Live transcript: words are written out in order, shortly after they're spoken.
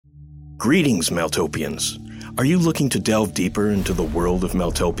Greetings, Meltopians. Are you looking to delve deeper into the world of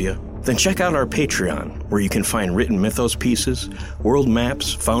Meltopia? Then check out our Patreon, where you can find written mythos pieces, world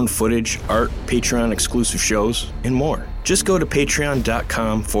maps, found footage, art, Patreon-exclusive shows, and more. Just go to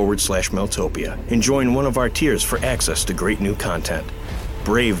patreon.com/Meltopia and join one of our tiers for access to great new content.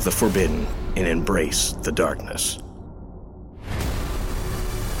 Brave the forbidden and embrace the darkness.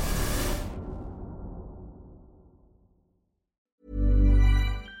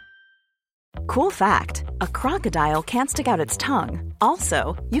 Cool fact, a crocodile can't stick out its tongue.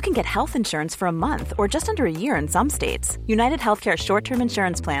 Also, you can get health insurance for a month or just under a year in some states. United Healthcare short-term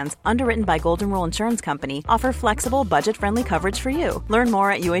insurance plans, underwritten by Golden Rule Insurance Company, offer flexible, budget-friendly coverage for you. Learn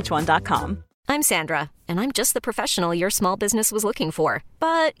more at uh1.com. I'm Sandra, and I'm just the professional your small business was looking for.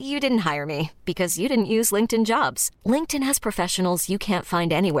 But you didn't hire me because you didn't use LinkedIn Jobs. LinkedIn has professionals you can't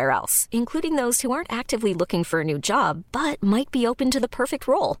find anywhere else, including those who aren't actively looking for a new job, but might be open to the perfect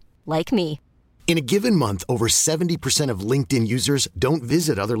role, like me. In a given month, over 70% of LinkedIn users don't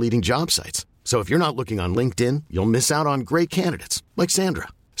visit other leading job sites. So if you're not looking on LinkedIn, you'll miss out on great candidates like Sandra.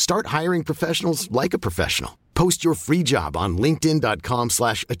 Start hiring professionals like a professional. Post your free job on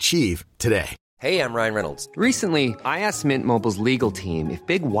linkedin.com/achieve today. Hey, I'm Ryan Reynolds. Recently, I asked Mint Mobile's legal team if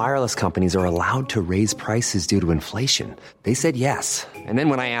big wireless companies are allowed to raise prices due to inflation. They said yes. And then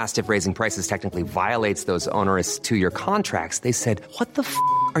when I asked if raising prices technically violates those onerous two-year contracts, they said, "What the f***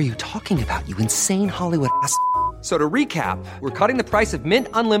 are you talking about, you insane Hollywood ass?" So to recap, we're cutting the price of Mint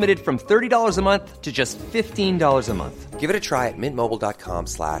Unlimited from $30 a month to just $15 a month. Give it a try at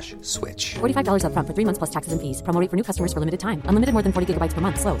mintmobile.com/switch. $45 up front for 3 months plus taxes and fees. Promo rate for new customers for limited time. Unlimited more than 40 gigabytes per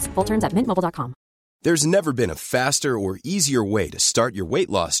month. Slows full terms at mintmobile.com. There's never been a faster or easier way to start your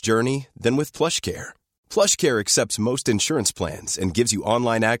weight loss journey than with PlushCare. PlushCare accepts most insurance plans and gives you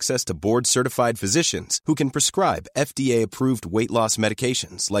online access to board-certified physicians who can prescribe FDA-approved weight loss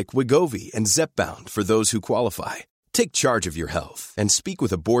medications like Wegovy and Zepbound for those who qualify. Take charge of your health and speak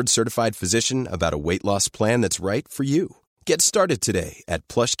with a board-certified physician about a weight loss plan that's right for you. Get started today at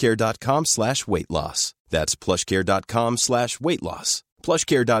plushcare.com/weight loss. That's plushcare.com/weight loss.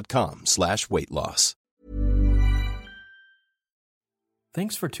 plushcare.com/weight loss.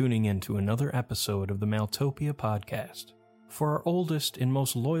 Thanks for tuning in to another episode of the Meltopia podcast. For our oldest and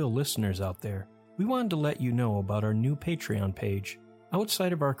most loyal listeners out there, we wanted to let you know about our new Patreon page.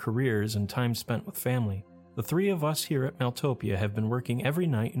 Outside of our careers and time spent with family, the three of us here at Meltopia have been working every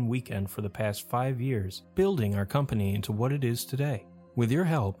night and weekend for the past 5 years, building our company into what it is today. With your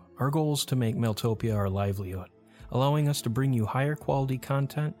help, our goal is to make Meltopia our livelihood, allowing us to bring you higher quality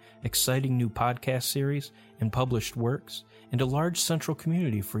content, exciting new podcast series, and published works, and a large central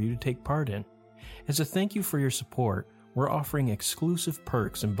community for you to take part in. As a thank you for your support, we're offering exclusive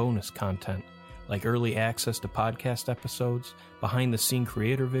perks and bonus content, like early access to podcast episodes, behind-the-scene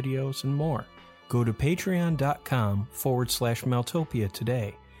creator videos, and more. Go to patreon.com/Meltopia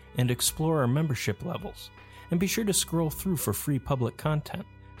today and explore our membership levels. And be sure to scroll through for free public content,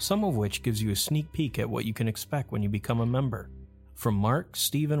 some of which gives you a sneak peek at what you can expect when you become a member. From Mark,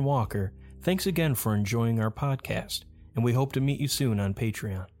 Steve, and Walker, thanks again for enjoying our podcast, and we hope to meet you soon on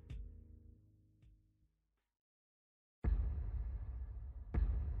Patreon.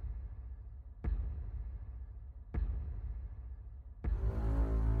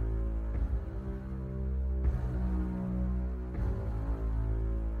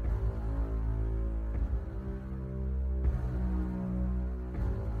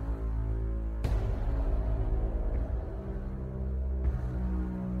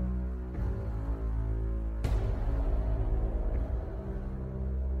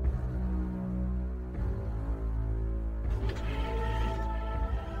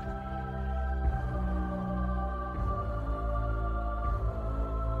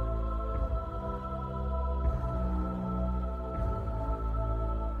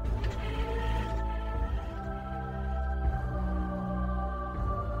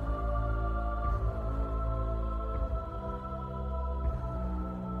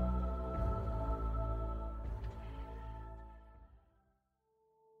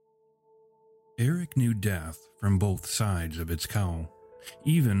 Eric knew death from both sides of its cowl,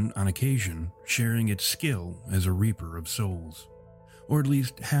 even on occasion sharing its skill as a reaper of souls. Or at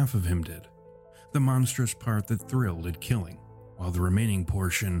least half of him did, the monstrous part that thrilled at killing, while the remaining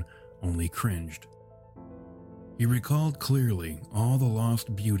portion only cringed. He recalled clearly all the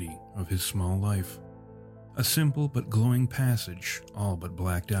lost beauty of his small life, a simple but glowing passage all but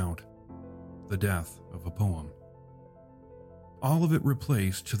blacked out, the death of a poem. All of it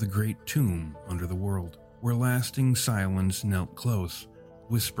replaced to the great tomb under the world, where lasting silence knelt close,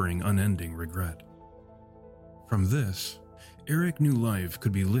 whispering unending regret. From this, Eric knew life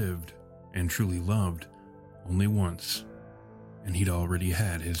could be lived and truly loved only once, and he'd already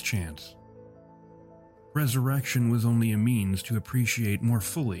had his chance. Resurrection was only a means to appreciate more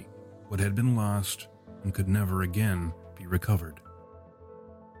fully what had been lost and could never again be recovered.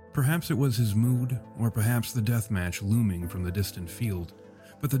 Perhaps it was his mood, or perhaps the deathmatch looming from the distant field,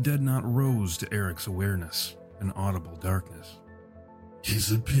 but the dead knot rose to Eric's awareness, an audible darkness.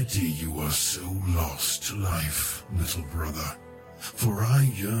 "'Tis a pity you are so lost to life, little brother, for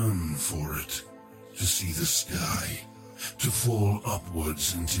I yearn for it, to see the sky, to fall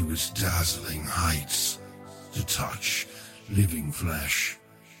upwards into its dazzling heights, to touch living flesh,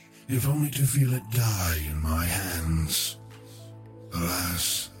 if only to feel it die in my hands.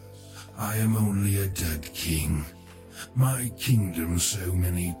 Alas, I am only a dead king, my kingdom so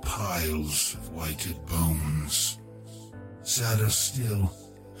many piles of whited bones. Sadder still,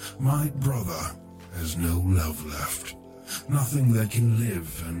 my brother has no love left, nothing that can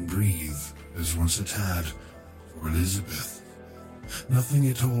live and breathe as once it had for Elizabeth. Nothing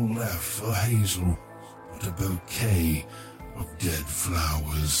at all left for Hazel but a bouquet of dead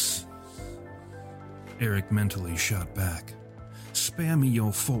flowers." Eric mentally shot back. "Spare me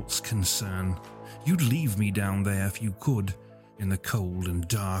your false concern. You'd leave me down there if you could, in the cold and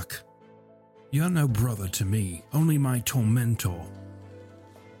dark. You're no brother to me, only my tormentor."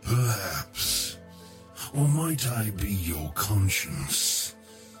 "Perhaps. Or might I be your conscience,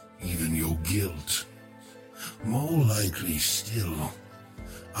 even your guilt? More likely still,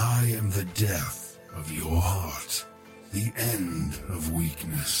 I am the death of your heart, the end of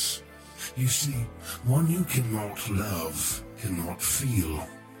weakness. You see, one you cannot love, cannot feel,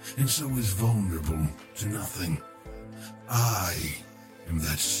 and so is vulnerable to nothing. I am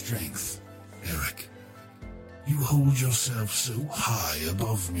that strength, Eric. You hold yourself so high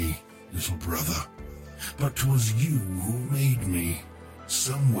above me, little brother, but 'twas you who made me,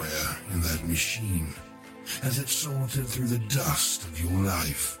 somewhere in that machine. As it sorted through the dust of your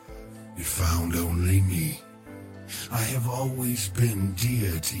life, it found only me. I have always been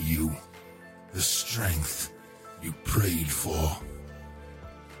dear to you, the strength you prayed for."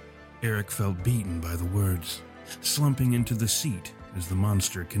 Eric felt beaten by the words, slumping into the seat as the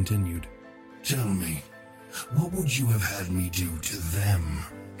monster continued. "Tell me, what would you have had me do to them,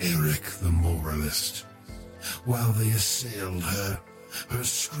 Eric the moralist, while they assailed her, her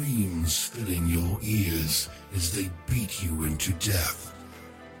screams filling your ears as they beat you into death?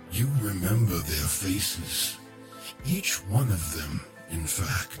 You remember their faces, each one of them, in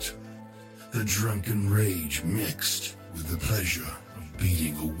fact. The drunken rage mixed with the pleasure of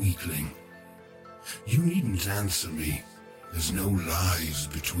beating a weakling. You needn't answer me, there's no lies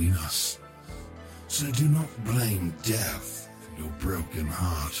between us. So do not blame death for your broken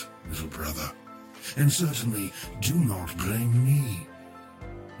heart, little brother, and certainly do not blame me.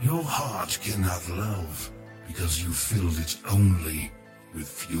 Your heart cannot love because you filled it only with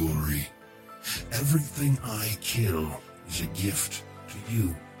fury. Everything I kill is a gift to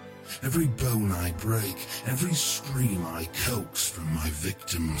you. Every bone I break, every scream I coax from my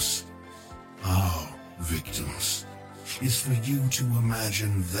victims, our victims, is for you to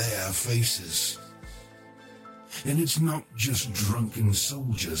imagine their faces. And it's not just drunken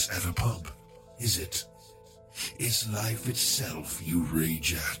soldiers at a pub, is it? It's life itself you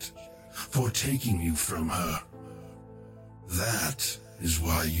rage at, for taking you from her. That is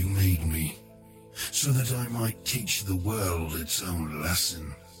why you made me, so that I might teach the world its own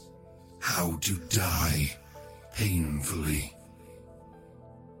lesson. How to die painfully."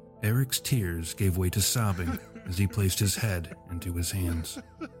 Eric's tears gave way to sobbing as he placed his head into his hands.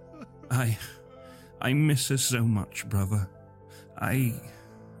 I miss her so much, brother. I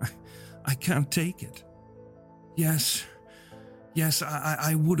can't take it. Yes,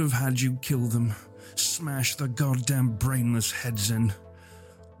 I would have had you kill them, smash their goddamn brainless heads in,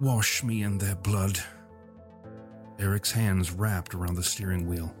 wash me in their blood. Eric's hands wrapped around the steering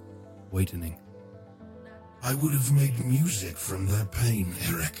wheel, whitening. I would have made music from their pain,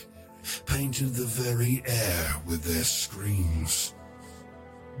 Eric, painted the very air with their screams.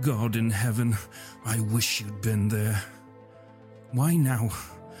 God in heaven, I wish you'd been there. Why now?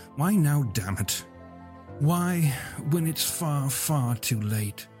 Why now, damn it? Why, when it's far, far too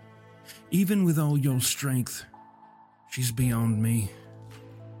late? Even with all your strength, she's beyond me.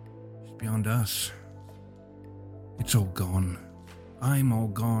 She's beyond us. It's all gone. I'm all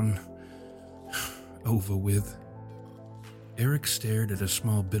gone. Over with. Eric stared at a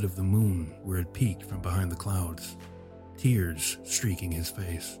small bit of the moon where it peeked from behind the clouds, tears streaking his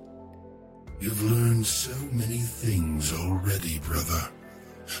face. You've learned so many things already, brother.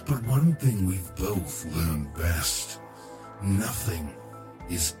 But one thing we've both learned best: nothing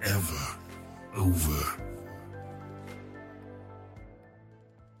is ever over.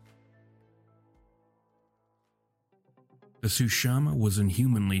 The Tsushima was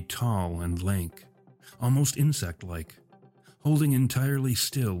inhumanly tall and lank, almost insect-like, holding entirely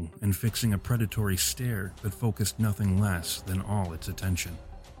still and fixing a predatory stare that focused nothing less than all its attention.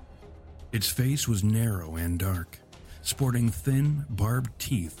 Its face was narrow and dark, sporting thin, barbed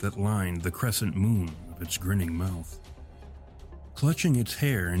teeth that lined the crescent moon of its grinning mouth. Clutching its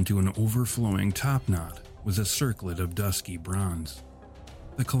hair into an overflowing topknot was a circlet of dusky bronze.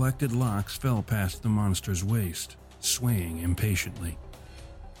 The collected locks fell past the monster's waist, swaying impatiently.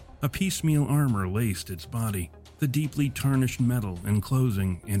 A piecemeal armor laced its body, the deeply tarnished metal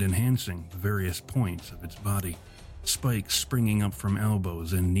enclosing and enhancing the various points of its body, spikes springing up from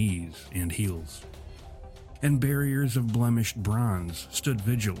elbows and knees and heels. And barriers of blemished bronze stood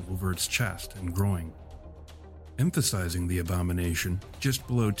vigil over its chest and groin. Emphasizing the abomination, just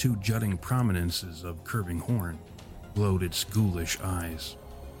below two jutting prominences of curving horn, glowed its ghoulish eyes.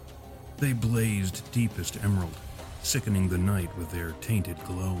 They blazed deepest emerald, sickening the night with their tainted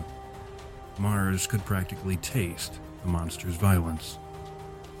glow. Mars could practically taste the monster's violence.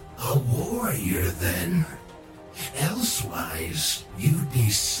 A warrior, then? Elsewise, you'd be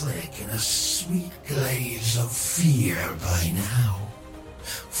slick in a sweet glaze of fear by now.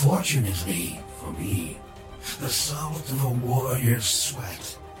 Fortunately for me, the salt of a warrior's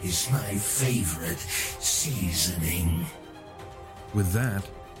sweat is my favorite seasoning. With that,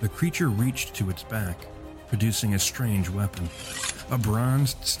 the creature reached to its back, producing a strange weapon, a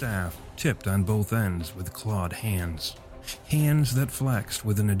bronzed staff tipped on both ends with clawed hands that flexed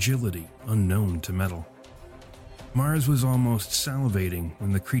with an agility unknown to metal. Mars was almost salivating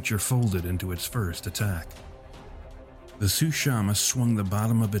when the creature folded into its first attack. The Tsushima swung the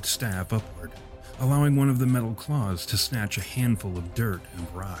bottom of its staff upward, allowing one of the metal claws to snatch a handful of dirt and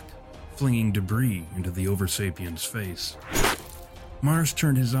rock, flinging debris into the Oversapien's face. Mars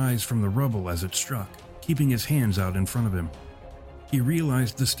turned his eyes from the rubble as it struck, keeping his hands out in front of him. He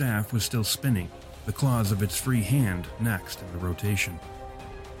realized the staff was still spinning, the claws of its free hand next in the rotation.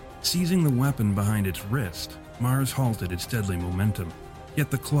 Seizing the weapon behind its wrist, Mars halted its deadly momentum, yet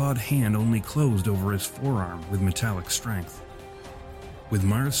the clawed hand only closed over his forearm with metallic strength. With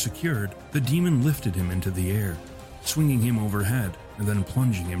Mars secured, the demon lifted him into the air, swinging him overhead and then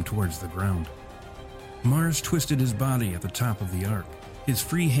plunging him towards the ground. Mars twisted his body at the top of the arc, his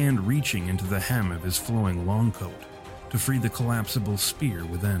free hand reaching into the hem of his flowing long coat to free the collapsible spear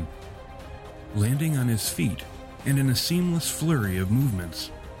within. Landing on his feet, and in a seamless flurry of movements,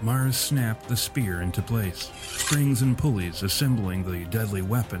 Mars snapped the spear into place, springs and pulleys assembling the deadly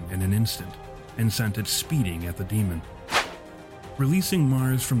weapon in an instant, and sent it speeding at the demon. Releasing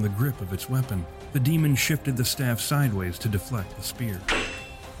Mars from the grip of its weapon, the demon shifted the staff sideways to deflect the spear.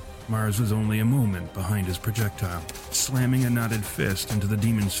 Mars was only a moment behind his projectile, slamming a knotted fist into the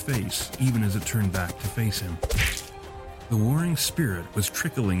demon's face even as it turned back to face him. The warring spirit was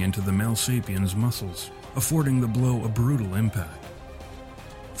trickling into the Malsapien's muscles, affording the blow a brutal impact.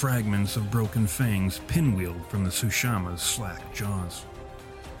 Fragments of broken fangs pinwheeled from the Tsushima's slack jaws.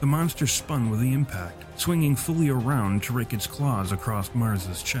 The monster spun with the impact, swinging fully around to rake its claws across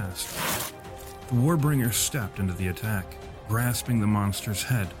Mars's chest. The Warbringer stepped into the attack, grasping the monster's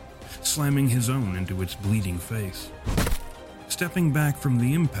head, slamming his own into its bleeding face. Stepping back from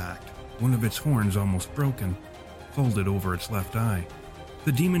the impact, one of its horns almost broken, folded over its left eye,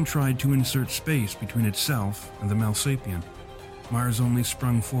 the demon tried to insert space between itself and the Malsapien. Mars only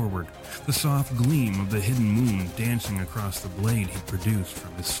sprung forward, the soft gleam of the hidden moon dancing across the blade he produced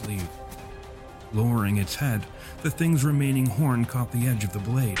from his sleeve. Lowering its head, the thing's remaining horn caught the edge of the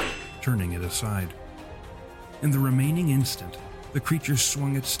blade, turning it aside. In the remaining instant, the creature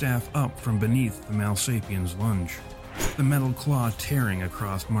swung its staff up from beneath the Malsapien's lunge, the metal claw tearing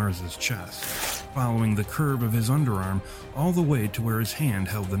across Mars's chest, following the curve of his underarm all the way to where his hand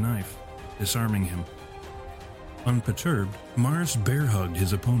held the knife, disarming him. Unperturbed, Mars bear-hugged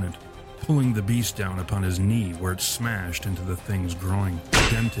his opponent, pulling the beast down upon his knee where it smashed into the thing's groin,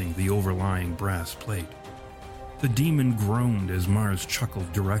 denting the overlying brass plate. The demon groaned as Mars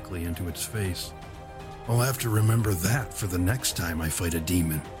chuckled directly into its face. I'll have to remember that for the next time I fight a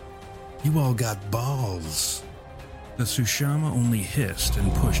demon. You all got balls. The Tsushima only hissed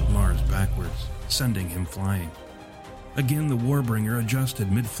and pushed Mars backwards, sending him flying. Again, the Warbringer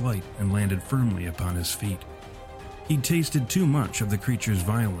adjusted mid-flight and landed firmly upon his feet. He'd tasted too much of the creature's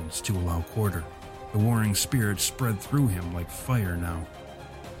violence to allow quarter. The warring spirit spread through him like fire now.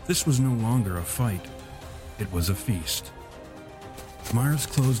 This was no longer a fight. It was a feast. Mars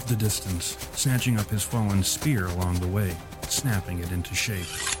closed the distance, snatching up his fallen spear along the way, snapping it into shape.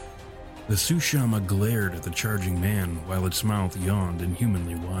 The Tsushima glared at the charging man while its mouth yawned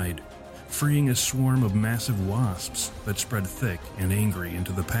inhumanly wide, freeing a swarm of massive wasps that spread thick and angry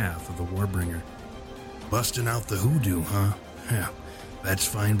into the path of the Warbringer. Busting out the hoodoo, huh? Yeah, that's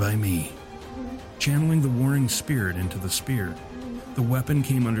fine by me. Channeling the warring spirit into the spear, the weapon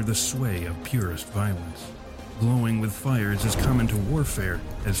came under the sway of purest violence, glowing with fires as common to warfare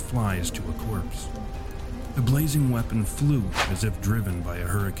as flies to a corpse. The blazing weapon flew as if driven by a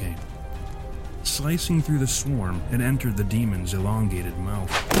hurricane. Slicing through the swarm, it entered the demon's elongated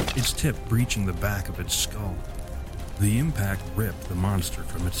mouth, its tip breaching the back of its skull. The impact ripped the monster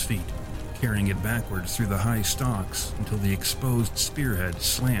from its feet, carrying it backwards through the high stalks until the exposed spearhead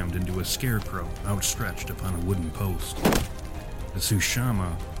slammed into a scarecrow outstretched upon a wooden post. The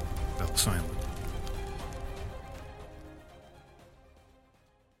Tsushima fell silent.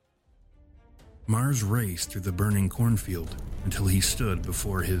 Mars raced through the burning cornfield until he stood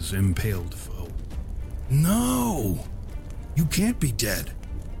before his impaled foe. No! You can't be dead.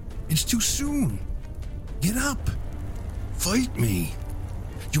 It's too soon. Get up. Fight me.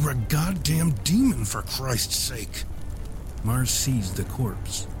 You're a goddamn demon, for Christ's sake. Mars seized the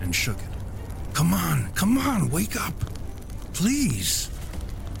corpse and shook it. Come on, wake up. Please.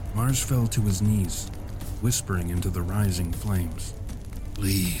 Mars fell to his knees, whispering into the rising flames.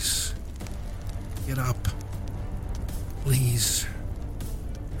 Please. Get up. Please.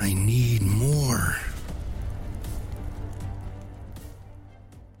 I need more.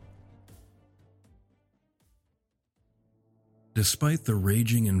 Despite the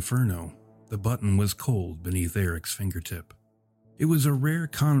raging inferno, the button was cold beneath Eric's fingertip. It was a rare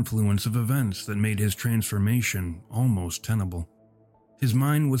confluence of events that made his transformation almost tenable. His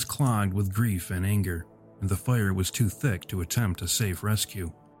mind was clogged with grief and anger, and the fire was too thick to attempt a safe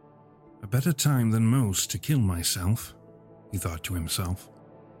rescue. A better time than most to kill myself, he thought to himself.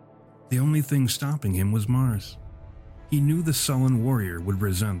 The only thing stopping him was Mars. He knew the sullen warrior would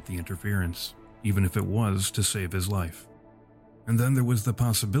resent the interference, even if it was to save his life. And then there was the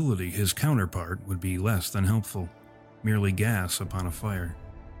possibility his counterpart would be less than helpful, merely gas upon a fire.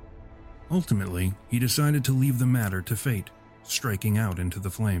 Ultimately, he decided to leave the matter to fate, striking out into the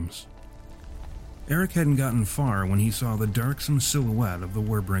flames. Eric hadn't gotten far when he saw the darksome silhouette of the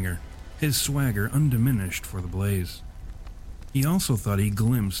Warbringer, his swagger undiminished for the blaze. He also thought he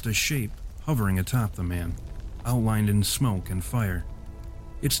glimpsed a shape hovering atop the man, outlined in smoke and fire.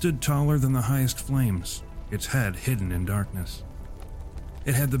 It stood taller than the highest flames, its head hidden in darkness.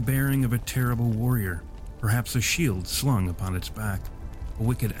 It had the bearing of a terrible warrior, perhaps a shield slung upon its back, a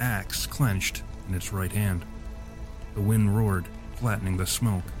wicked axe clenched in its right hand. The wind roared, flattening the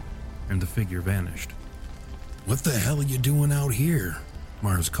smoke, and the figure vanished. What the hell are you doing out here?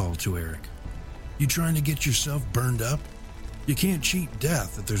 Mars called to Eric. You trying to get yourself burned up? You can't cheat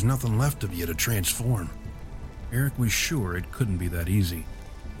death if there's nothing left of you to transform. Eric was sure it couldn't be that easy,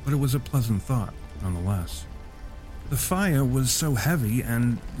 but it was a pleasant thought nonetheless. The fire was so heavy,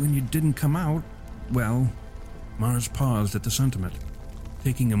 and when you didn't come out, well... Mars paused at the sentiment,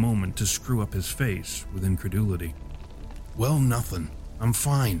 taking a moment to screw up his face with incredulity. Well, nothing. I'm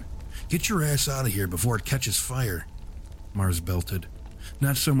fine. Get your ass out of here before it catches fire. Mars belted,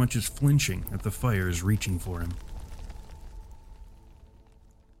 not so much as flinching at the fires reaching for him.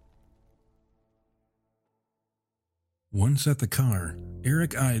 Once at the car,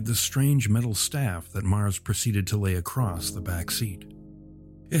 Eric eyed the strange metal staff that Mars proceeded to lay across the back seat.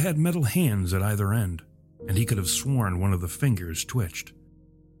 It had metal hands at either end, and he could have sworn one of the fingers twitched.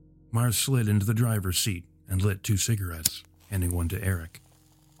 Mars slid into the driver's seat and lit 2 cigarettes, handing one to Eric.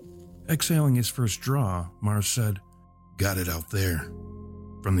 Exhaling his first draw, Mars said, Got it out there.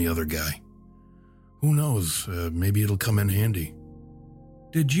 From the other guy. Who knows, maybe it'll come in handy.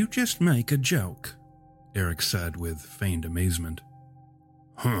 Did you just make a joke? Eric said with feigned amazement.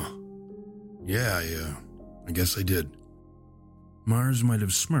 Huh. Yeah, I guess I did. Mars might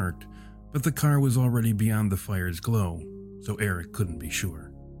have smirked, but the car was already beyond the fire's glow, so Eric couldn't be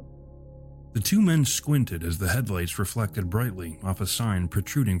sure. The 2 men squinted as the headlights reflected brightly off a sign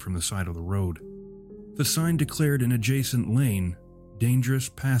protruding from the side of the road. The sign declared an adjacent lane, "Dangerous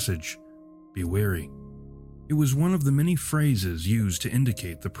passage. Be wary." It was one of the many phrases used to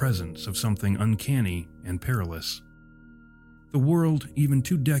indicate the presence of something uncanny and perilous. The world, even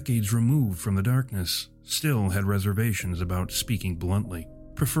 2 decades removed from the darkness, still had reservations about speaking bluntly,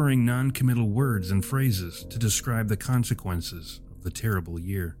 preferring non-committal words and phrases to describe the consequences of the terrible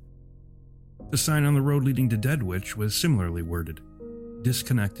year. The sign on the road leading to Deadwich was similarly worded: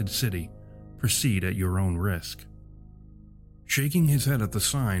 "Disconnected city. Proceed at your own risk." Shaking his head at the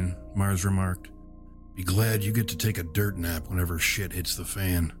sign, Mars remarked, Be glad you get to take a dirt nap whenever shit hits the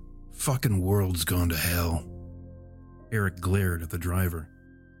fan. fucking world's gone to hell. Eric glared at the driver.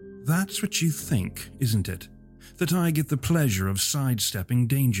 That's what you think, isn't it? That I get the pleasure of sidestepping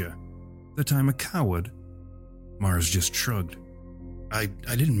danger? That I'm a coward? Mars just shrugged. I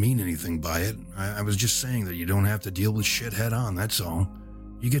didn't mean anything by it. I was just saying that you don't have to deal with shit head on, that's all.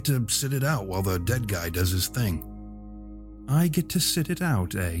 You get to sit it out while the dead guy does his thing. I get to sit it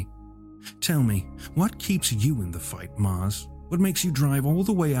out, eh? Tell me, what keeps you in the fight, Mars? What makes you drive all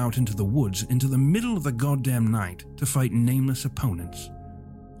the way out into the woods, into the middle of the goddamn night, to fight nameless opponents?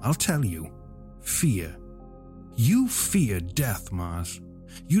 I'll tell you. Fear. You fear death, Mars.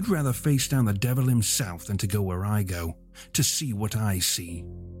 You'd rather face down the devil himself than to go where I go, to see what I see.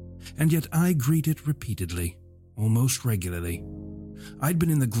 And yet I greet it repeatedly, almost regularly. I'd been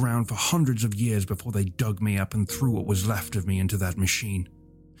in the ground for hundreds of years before they dug me up and threw what was left of me into that machine.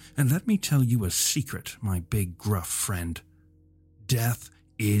 And let me tell you a secret, my big gruff friend. Death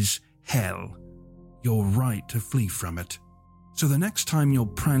is hell. You're right to flee from it. So the next time you're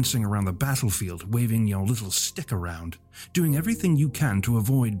prancing around the battlefield, waving your little stick around, doing everything you can to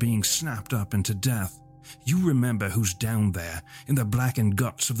avoid being snapped up into death, you remember who's down there in the blackened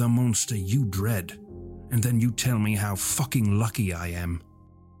guts of the monster you dread. And then you tell me how fucking lucky I am.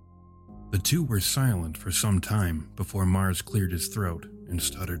 The two were silent for some time before Mars cleared his throat and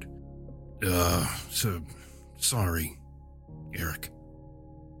stuttered. Sorry, Eric.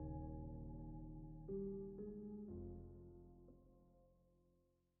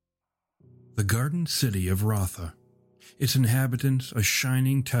 The garden city of Rotha, its inhabitants a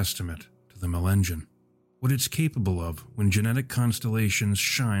shining testament to the Melengen, what it's capable of when genetic constellations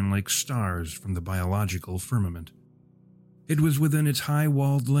shine like stars from the biological firmament. It was within its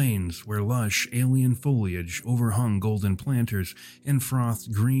high-walled lanes where lush alien foliage overhung golden planters and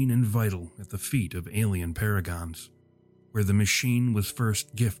frothed green and vital at the feet of alien paragons, where the machine was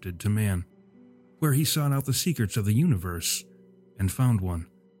first gifted to man, where he sought out the secrets of the universe and found one.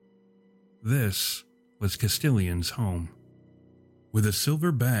 This was Castilian's home. With a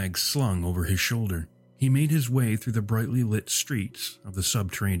silver bag slung over his shoulder, he made his way through the brightly lit streets of the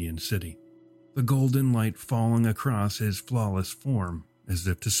subterranean city, the golden light falling across his flawless form as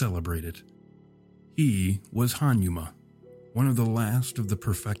if to celebrate it. He was Hanuma, one of the last of the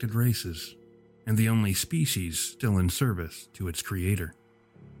perfected races, and the only species still in service to its creator.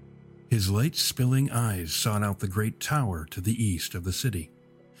 His light-spilling eyes sought out the great tower to the east of the city,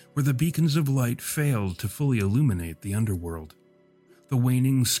 where the beacons of light failed to fully illuminate the underworld, the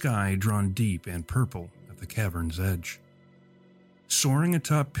waning sky drawn deep and purple at the cavern's edge. Soaring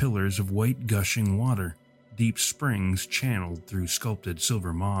atop pillars of white gushing water, deep springs channeled through sculpted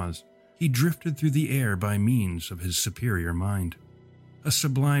silver maws, he drifted through the air by means of his superior mind, a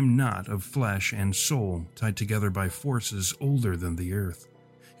sublime knot of flesh and soul tied together by forces older than the earth,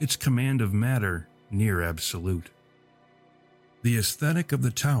 its command of matter near absolute. The aesthetic of the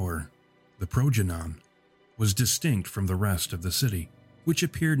tower, the Progenon, was distinct from the rest of the city, which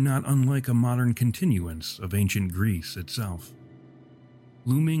appeared not unlike a modern continuance of ancient Greece itself.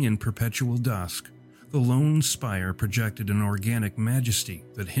 Looming in perpetual dusk, the lone spire projected an organic majesty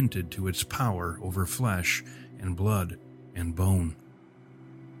that hinted to its power over flesh and blood and bone.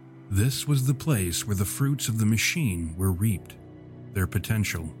 This was the place where the fruits of the machine were reaped, their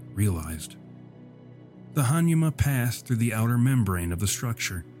potential realized. The Hanuma passed through the outer membrane of the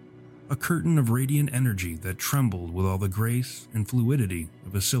structure, a curtain of radiant energy that trembled with all the grace and fluidity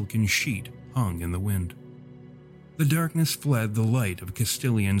of a silken sheet hung in the wind. The darkness fled the light of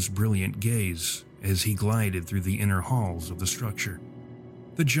Castilian's brilliant gaze as he glided through the inner halls of the structure,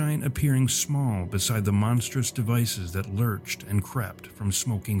 the giant appearing small beside the monstrous devices that lurched and crept from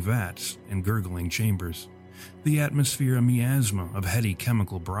smoking vats and gurgling chambers, the atmosphere a miasma of heady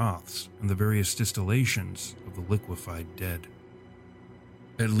chemical broths and the various distillations of the liquefied dead.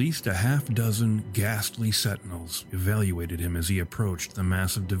 At least a half-dozen ghastly sentinels evaluated him as he approached the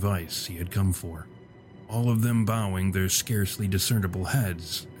massive device he had come for, all of them bowing their scarcely discernible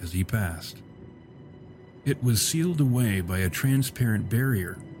heads as he passed. It was sealed away by a transparent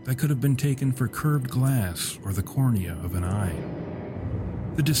barrier that could have been taken for curved glass or the cornea of an eye.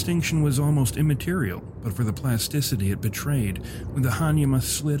 The distinction was almost immaterial, but for the plasticity it betrayed when the Hanuma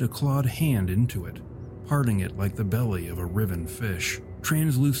slid a clawed hand into it, parting it like the belly of a riven fish,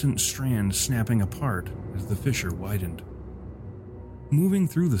 translucent strands snapping apart as the fissure widened. Moving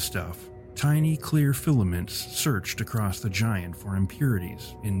through the stuff, tiny clear filaments searched across the giant for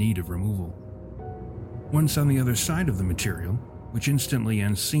impurities in need of removal. Once on the other side of the material, which instantly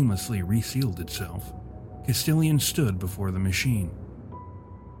and seamlessly resealed itself, Castilian stood before the machine.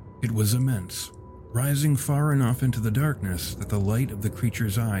 It was immense, rising far enough into the darkness that the light of the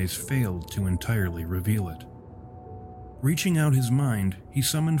creature's eyes failed to entirely reveal it. Reaching out his mind, he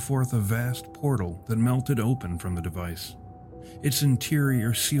summoned forth a vast portal that melted open from the device, its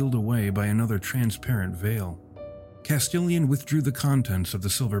interior sealed away by another transparent veil. Castilian withdrew the contents of the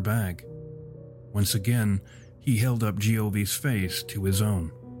silver bag. Once again, he held up Giovi's face to his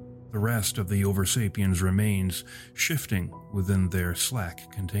own, the rest of the Oversapien's remains shifting within their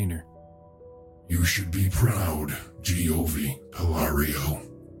slack container. You should be proud, Giovi Pilario.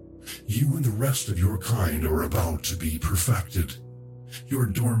 You and the rest of your kind are about to be perfected. Your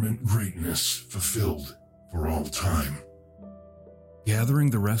dormant greatness fulfilled for all time.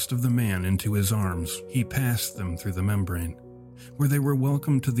 Gathering the rest of the man into his arms, he passed them through the membrane, where they were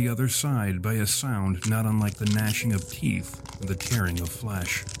welcomed to the other side by a sound not unlike the gnashing of teeth and the tearing of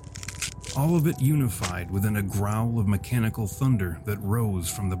flesh. All of it unified within a growl of mechanical thunder that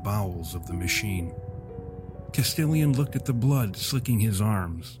rose from the bowels of the machine. Castilian looked at the blood slicking his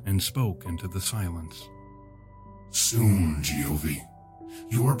arms and spoke into the silence. Soon, Giovi,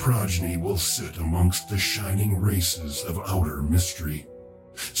 your progeny will sit amongst the shining races of outer mystery,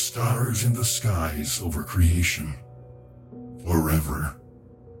 stars in the skies over creation, forever.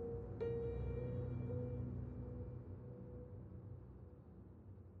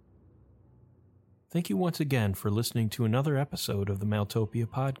 Thank you once again for listening to another episode of the Maeltopia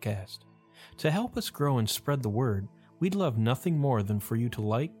podcast. To help us grow and spread the word, we'd love nothing more than for you to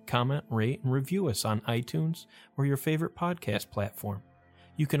like, comment, rate, and review us on iTunes or your favorite podcast platform.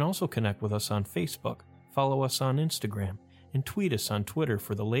 You can also connect with us on Facebook, follow us on Instagram, and tweet us on Twitter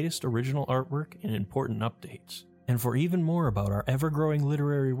for the latest original artwork and important updates. And for even more about our ever-growing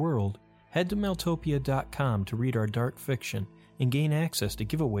literary world, head to Maeltopia.com to read our dark fiction and gain access to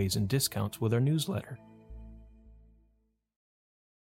giveaways and discounts with our newsletter.